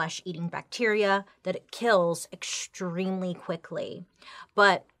like a flesh-eating bacteria that it kills extremely quickly,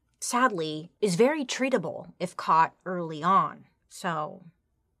 but sadly is very treatable if caught early on. So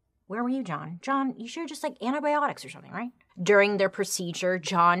where were you, John? John, you should just like antibiotics or something, right? During their procedure,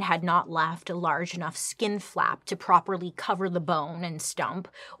 John had not left a large enough skin flap to properly cover the bone and stump,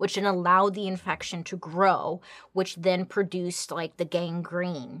 which then allowed the infection to grow, which then produced like the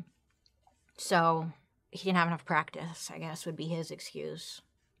gangrene. So he didn't have enough practice, I guess, would be his excuse.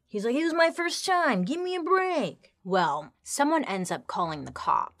 He's like, it was my first time. Give me a break. Well, someone ends up calling the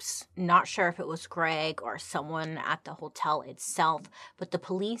cops. Not sure if it was Greg or someone at the hotel itself, but the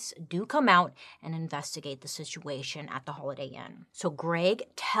police do come out and investigate the situation at the Holiday Inn. So Greg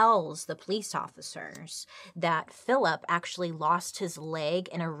tells the police officers that Philip actually lost his leg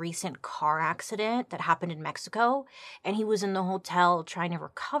in a recent car accident that happened in Mexico, and he was in the hotel trying to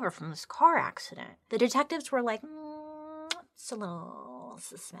recover from this car accident. The detectives were like, it's a little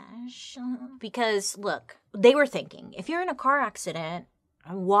suspicious. Because, look, they were thinking, if you're in a car accident,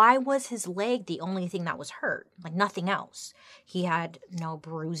 why was his leg the only thing that was hurt? Like, nothing else. He had no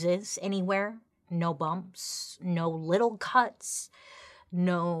bruises anywhere, no bumps, no little cuts,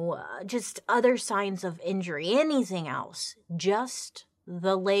 no just other signs of injury, anything else. Just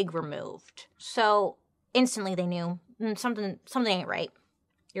the leg removed. So, instantly they knew something ain't right.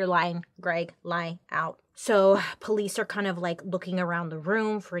 You're lying, Greg. Lie out. So police are kind of like looking around the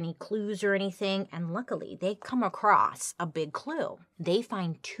room for any clues or anything, and luckily they come across a big clue. They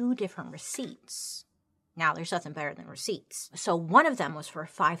find 2 different receipts. Now, there's nothing better than receipts. So one of them was for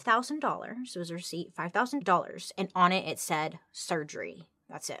 $5,000. It was a receipt, $5,000, and on it said surgery.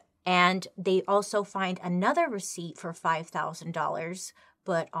 That's it. And they also find another receipt for $5,000,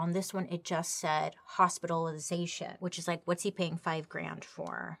 but on this one, it just said hospitalization, which is like, what's he paying $5,000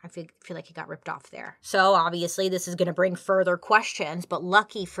 for? I feel like he got ripped off there. So obviously, this is going to bring further questions, but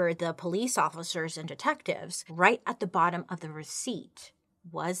lucky for the police officers and detectives, right at the bottom of the receipt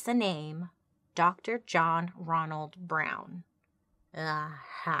was the name Dr. John Ronald Brown.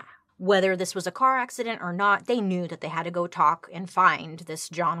 Aha. Whether this was a car accident or not, they knew that they had to go talk and find this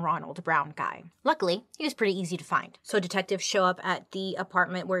John Ronald Brown guy. Luckily, he was pretty easy to find. So detectives show up at the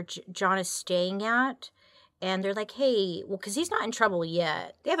apartment where John is staying at, and they're like, hey, well, because he's not in trouble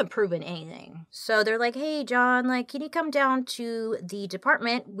yet. They haven't proven anything. So they're like, hey, John, like, can you come down to the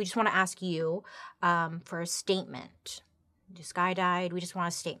department? We just want to ask you for a statement. This guy died. We just want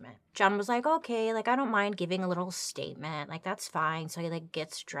a statement. John was like, okay, like, I don't mind giving a little statement. Like, that's fine. So he, like,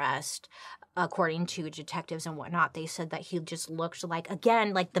 gets dressed. According to detectives and whatnot, they said that he just looked like,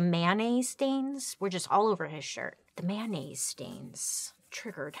 again, like the mayonnaise stains were just all over his shirt. The mayonnaise stains.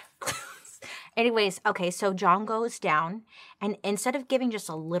 Triggered. Anyways, okay, so John goes down, and instead of giving just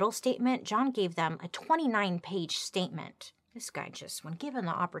a little statement, John gave them a 29-page statement. This guy just, when given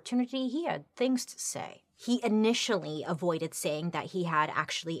the opportunity, he had things to say. He initially avoided saying that he had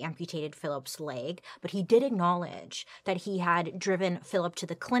actually amputated Philip's leg, but he did acknowledge that he had driven Philip to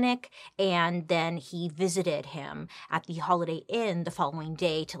the clinic, and then he visited him at the Holiday Inn the following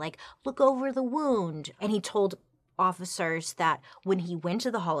day to, like, look over the wound. And he told officers that when he went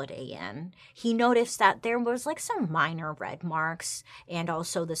to the Holiday Inn, he noticed that there was like some minor red marks, and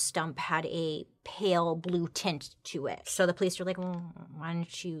also the stump had a pale blue tint to it. So the police were like, well, why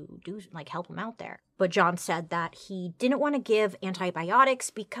don't you help him out there? But John said that he didn't want to give antibiotics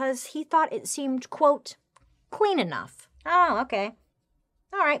because he thought it seemed, quote, clean enough. Oh, okay.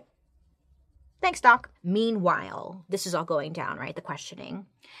 All right. Thanks, Doc. Meanwhile, this is all going down, right? The questioning.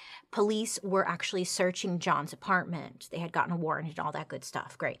 Police were actually searching John's apartment. They had gotten a warrant and all that good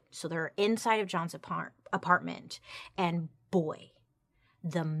stuff. Great. So they're inside of John's apartment. And boy,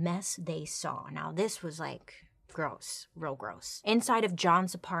 the mess they saw. Now, this was like gross, real gross. Inside of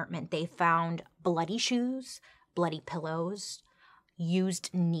John's apartment, they found bloody shoes, bloody pillows, used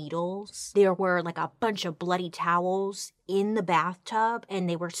needles. There were like a bunch of bloody towels in the bathtub, and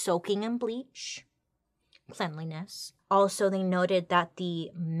they were soaking in bleach. Cleanliness. Also, they noted that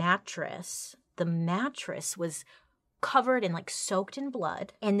the mattress was covered and like soaked in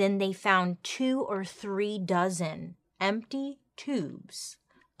blood. And then they found 2 or 3 dozen empty tubes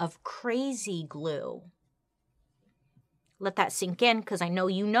of crazy glue. Let that sink in, because I know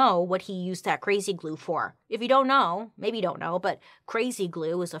you know what he used that crazy glue for. If you don't know, maybe you don't know, but crazy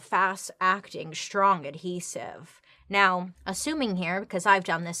glue is a fast-acting, strong adhesive. Now, assuming here, because I've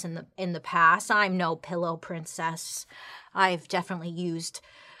done this in the past, I'm no pillow princess. I've definitely used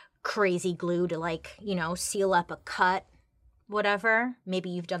crazy glue to, like, you know, seal up a cut, whatever. Maybe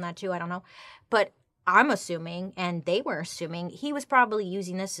you've done that too, I don't know. But I'm assuming, and they were assuming, he was probably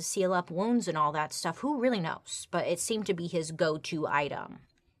using this to seal up wounds and all that stuff. Who really knows? But it seemed to be his go-to item.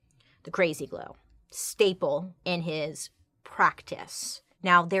 The crazy glue. Staple in his practice.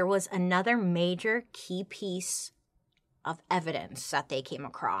 Now, there was another major key piece of evidence that they came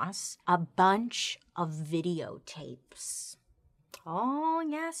across. A bunch of videotapes. Oh,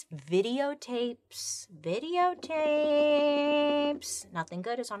 yes, videotapes. Videotapes. Nothing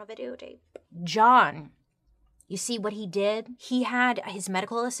good is on a videotape. John, you see what he did? He had his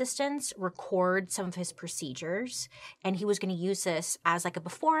medical assistants record some of his procedures, and he was going to use this as like a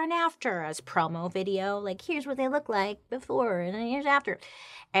before and after, as promo video. Like, here's what they look like before and then here's after.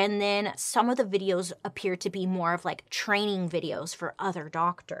 And then some of the videos appeared to be more of like training videos for other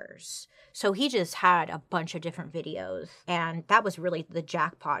doctors. So he just had a bunch of different videos, and that was really the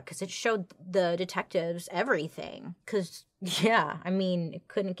jackpot, because it showed the detectives everything. Because, yeah, I mean, it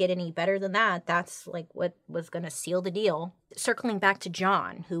couldn't get any better than that. That's like what was going to seal the deal. Circling back to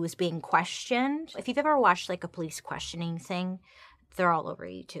John, who was being questioned. If you've ever watched like a police questioning thing, they're all over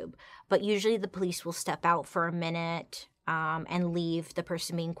YouTube. But usually the police will step out for a minute and leave the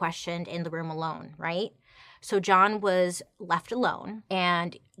person being questioned in the room alone, right? So John was left alone,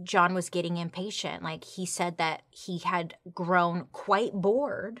 and John was getting impatient. Like, he said that he had grown quite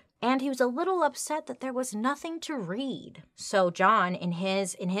bored, and he was a little upset that there was nothing to read. So John, in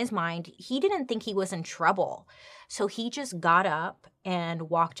his mind, he didn't think he was in trouble. So he just got up and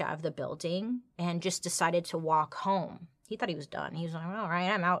walked out of the building and just decided to walk home. He thought he was done. He was like, all right,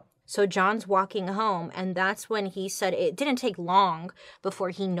 I'm out. So John's walking home, and that's when he said it didn't take long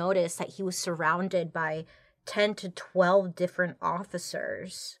before he noticed that he was surrounded by 10 to 12 different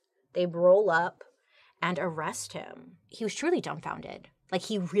officers. They roll up and arrest him. He was truly dumbfounded. Like,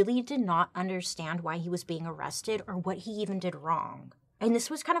 he really did not understand why he was being arrested or what he even did wrong. And this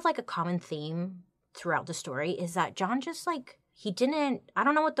was kind of like a common theme throughout the story, is that John just like, he didn't, I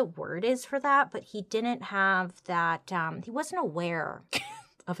don't know what the word is for that, but he didn't have that, he wasn't aware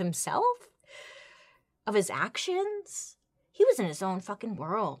of himself, of his actions. He was in his own fucking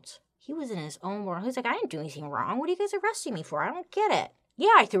world. He was in his own world. He's like, I didn't do anything wrong. What are you guys arresting me for? I don't get it.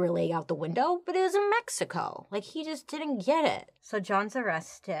 Yeah, I threw a leg out the window, but it was in Mexico. Like, he just didn't get it. So John's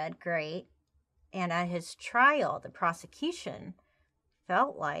arrested. Great. And at his trial, the prosecution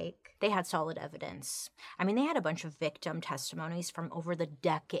felt like they had solid evidence. I mean, they had a bunch of victim testimonies from over the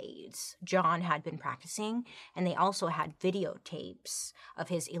decades John had been practicing, and they also had videotapes of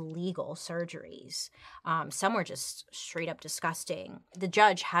his illegal surgeries. Some were just straight up disgusting. The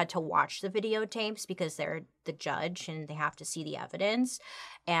judge had to watch the videotapes because they're the judge and they have to see the evidence.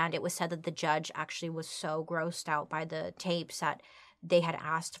 And it was said that the judge actually was so grossed out by the tapes that they had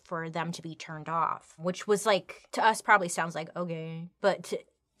asked for them to be turned off, which was like, to us probably sounds like, okay. But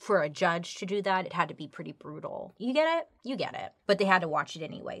for a judge to do that, it had to be pretty brutal. You get it? You get it. But they had to watch it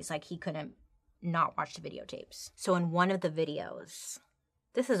anyways. Like, he couldn't not watch the videotapes. So in one of the videos,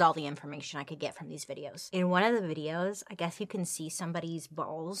 this is all the information I could get from these videos. In one of the videos, I guess you can see somebody's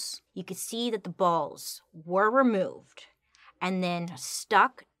balls. You could see that the balls were removed and then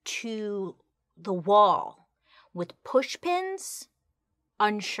stuck to the wall with push pins.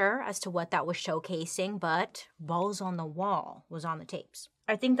 Unsure as to what that was showcasing, but balls on the wall was on the tapes.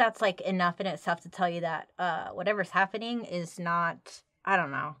 I think that's like enough in itself to tell you that whatever's happening is not, I don't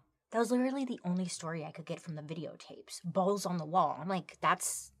know. That was literally the only story I could get from the videotapes. Balls on the wall. I'm like,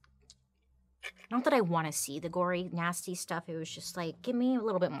 that's, not that I want to see the gory, nasty stuff. It was just like, give me a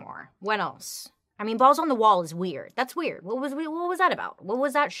little bit more. What else? I mean, balls on the wall is weird. That's weird. What was that about? What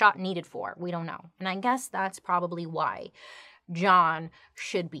was that shot needed for? We don't know. And I guess that's probably why John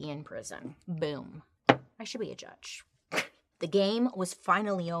should be in prison. Boom. I should be a judge. The game was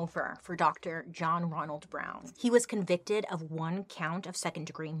finally over for Dr. John Ronald Brown. He was convicted of 1 count of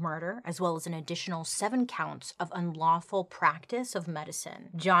second-degree murder, as well as an additional 7 counts of unlawful practice of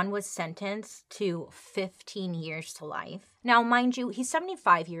medicine. John was sentenced to 15 years to life. Now, mind you, he's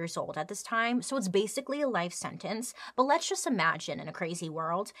 75 years old at this time, so it's basically a life sentence, but let's just imagine in a crazy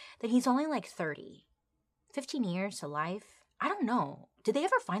world that he's only like 30. 15 years to life? I don't know. Did they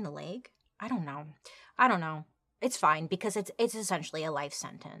ever find the leg? I don't know. It's fine because it's essentially a life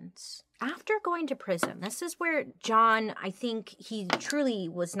sentence. After going to prison, this is where John, I think he truly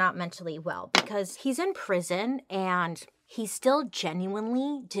was not mentally well, because he's in prison and he still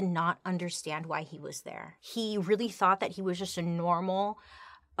genuinely did not understand why he was there. He really thought that he was just a normal,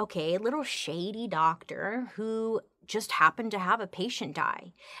 little shady doctor who just happened to have a patient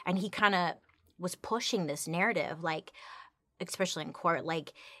die. And he kind of was pushing this narrative, like, especially in court,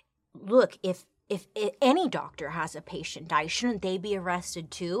 like, look, if any doctor has a patient die, shouldn't they be arrested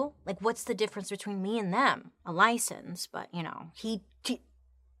too? Like, what's the difference between me and them? A license, but,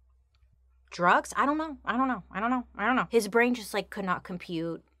 drugs? I don't know. His brain just, could not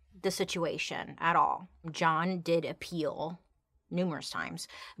compute the situation at all. John did appeal numerous times,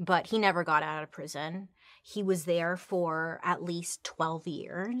 but he never got out of prison. He was there for at least 12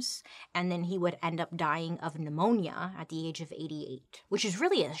 years, and then he would end up dying of pneumonia at the age of 88, which is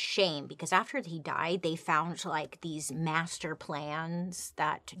really a shame because after he died, they found these master plans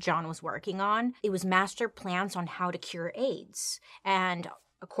that John was working on. It was master plans on how to cure AIDS, and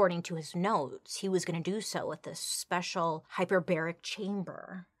according to his notes, he was going to do so with this special hyperbaric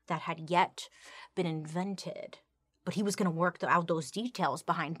chamber that had yet been invented, but he was going to work out those details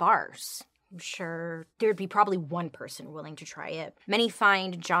behind bars. I'm sure there'd be probably one person willing to try it. Many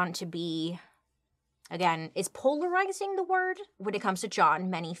find John to be, again, is polarizing the word? When it comes to John,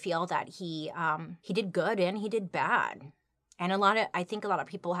 many feel that he did good and he did bad. And I think a lot of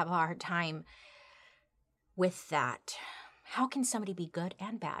people have a hard time with that. How can somebody be good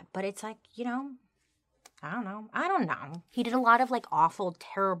and bad? But it's I don't know. He did a lot of awful,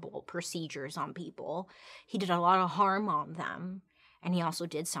 terrible procedures on people. He did a lot of harm on them. And he also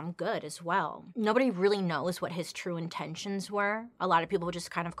did some good as well. Nobody really knows what his true intentions were. A lot of people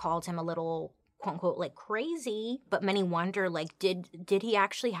just kind of called him a little, quote unquote, crazy. But many wonder, did he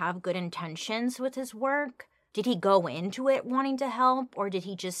actually have good intentions with his work? Did he go into it wanting to help? Or did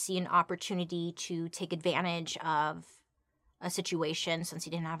he just see an opportunity to take advantage of a situation since he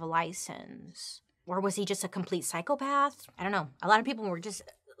didn't have a license? Or was he just a complete psychopath? I don't know. A lot of people were just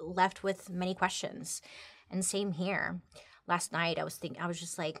left with many questions. And same here. Last night I was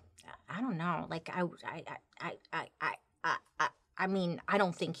just like, I don't know. I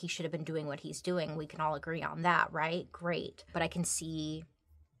don't think he should have been doing what he's doing. We can all agree on that, right? Great. But I can see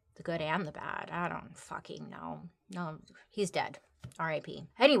the good and the bad. I don't fucking know. No, he's dead. R.I.P.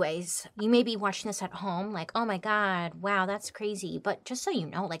 Anyways, you may be watching this at home oh my God, wow, that's crazy. But just so you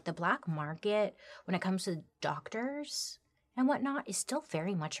know, the black market when it comes to doctors and whatnot is still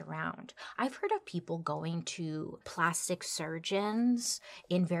very much around. I've heard of people going to plastic surgeons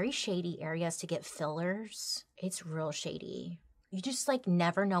in very shady areas to get fillers. It's real shady. You just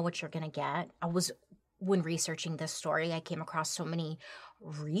never know what you're gonna get. When researching this story, I came across so many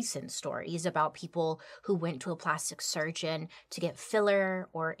recent stories about people who went to a plastic surgeon to get filler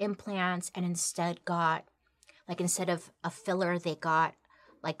or implants and instead got, instead of a filler, they got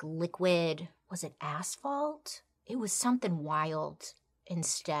liquid, was it asphalt? It was something wild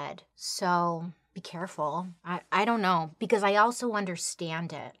instead. So be careful. I don't know, because I also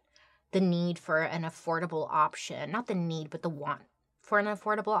understand it. The need for an affordable option, not the need, but the want for an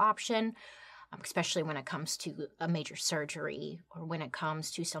affordable option, especially when it comes to a major surgery or when it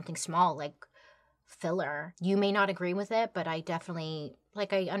comes to something small like filler. You may not agree with it, but I definitely,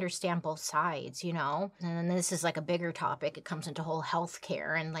 I understand both sides, And then this is a bigger topic. It comes into whole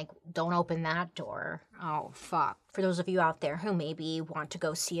healthcare and don't open that door. Oh, fuck. For those of you out there who maybe want to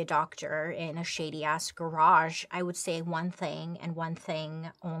go see a doctor in a shady-ass garage, I would say one thing and one thing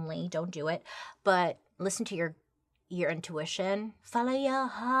only. Don't do it. But listen to your intuition. Follow your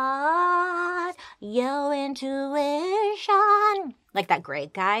heart, your intuition. Like that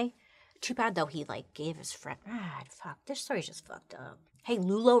great guy. Too bad, though, he, gave his friend... fuck. This story's just fucked up. Hey,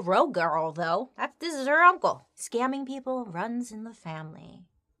 LuLaRoe girl, though. This is her uncle. Scamming people runs in the family.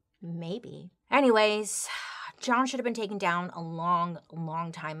 Maybe. Anyways, John should have been taken down a long,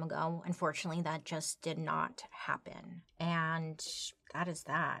 long time ago. Unfortunately, that just did not happen. And that is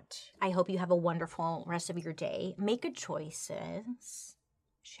that. I hope you have a wonderful rest of your day. Make good choices.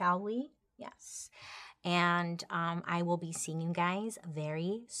 Shall we? Yes. And I will be seeing you guys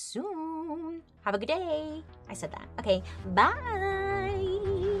very soon. Have a good day. I said that. Okay, bye.